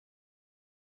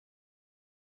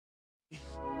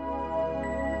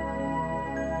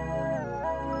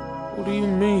What do you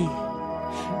mean?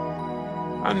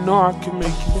 I know I can make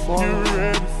you fall. You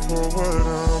ready for what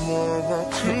I'm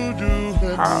about to do?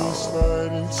 Let me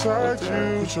slide inside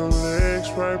you. Put your legs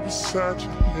right beside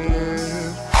your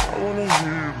head. I wanna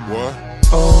hear what?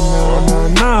 Oh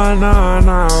na na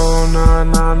na, oh na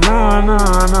na na na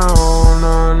na, oh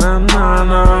na na na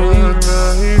na.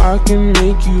 I can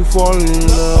make you fall in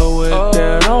love with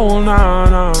that oh na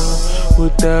na,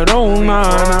 with that oh na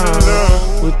na,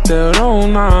 with that oh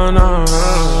na na.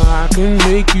 I can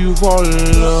make you fall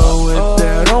in love with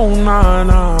that oh na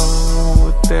na,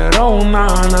 with that oh na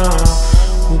na,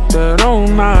 with that oh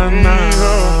na na.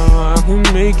 I can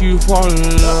make you fall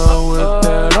in love with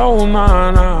that oh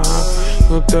na na,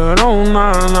 with that oh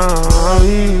na na.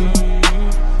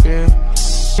 Yeah,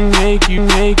 make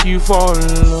you fall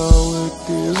in love with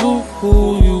this. Ooh,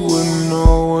 you wouldn't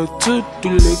know what to do.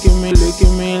 Licking me like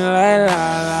la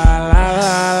la la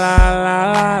la la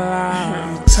la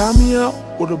la. Tie me up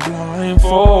with a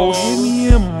blindfold. Hit me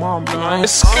in my blind.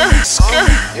 Skirt,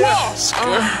 whoa,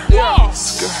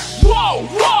 skirt. Whoa.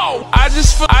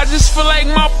 I just feel like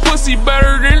my pussy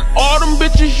better than all them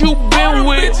bitches you been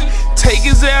with. Take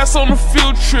his ass on a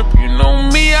field trip. You know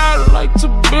me, I like to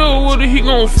build with it. He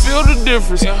gon' feel the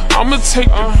difference. I'ma take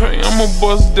the pain, I'ma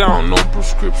bust down, no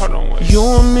prescription. You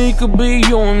and me could be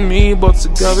you and me, but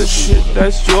together shit,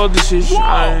 that's your decision.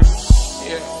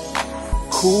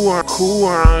 Cool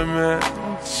where I'm at.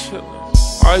 I'm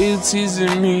chillin'. Why you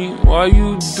teasing me? Why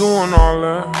you doing all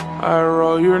that? I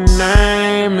wrote your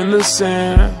name in the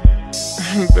sand.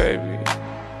 Baby,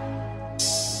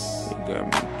 you got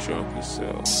me drunk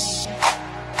yourself.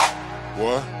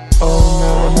 What?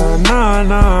 Oh na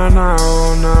na na,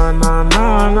 oh na na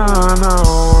na na na,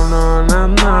 oh na na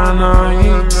na na.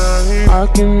 I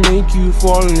can make you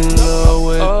fall in love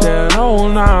with that oh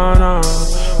na na,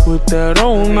 with that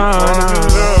oh na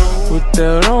na, with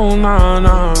that oh na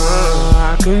na.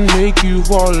 I can make you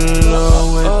fall in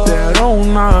love with that oh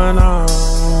na na,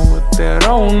 with that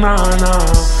oh na na,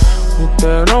 with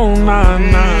that oh na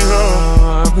na.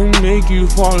 I can make you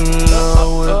fall in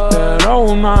love with that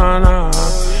oh na na,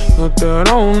 with that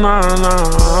oh na na.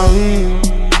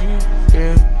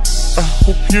 Yeah. I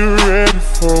hope you're ready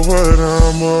for what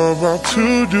I'm about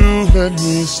to do. Let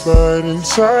me slide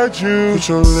inside you. Put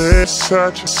your legs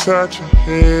inside your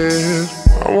head.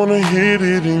 I wanna hit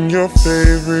it in your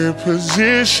favorite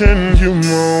position. You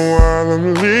know while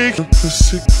I'm licking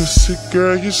pussy,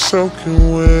 girl, you're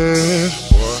soaking wet.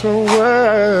 So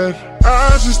wet.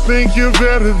 I just think you're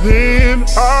better than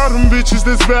all them bitches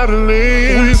that's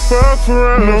battling. We fuck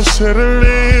around, no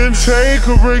settling. Take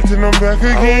a break, then I'm back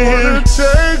again. I wanna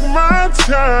take my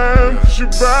time, 'cause your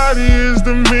body is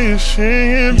the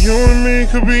mission. You and me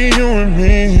could be you and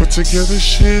me, but together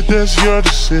shit, that's your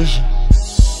decision.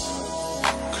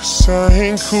 'Cause I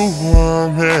ain't cool where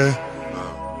I'm at.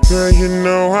 Girl, you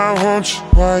know I want you.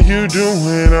 Why you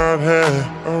doing all that?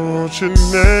 I wrote your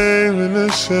name in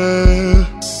the sand.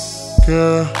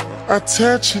 Girl, I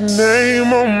touch your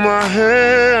name on my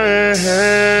head.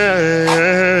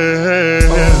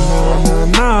 Oh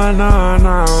na na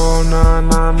na, oh na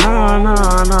na na na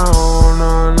na, oh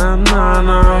na na na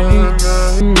na.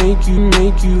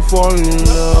 Make you fall in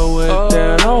love with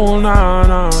that oh na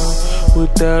na,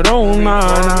 with that oh na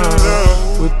na,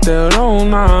 with that oh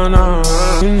na na.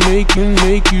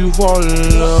 Make you fall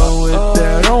in love with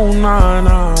that oh na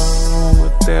na,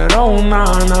 with that oh na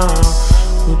na,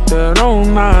 with that oh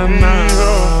na na.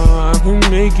 I can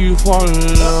make you fall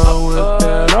in love with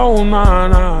that oh na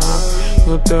na,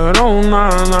 with that oh na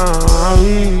na.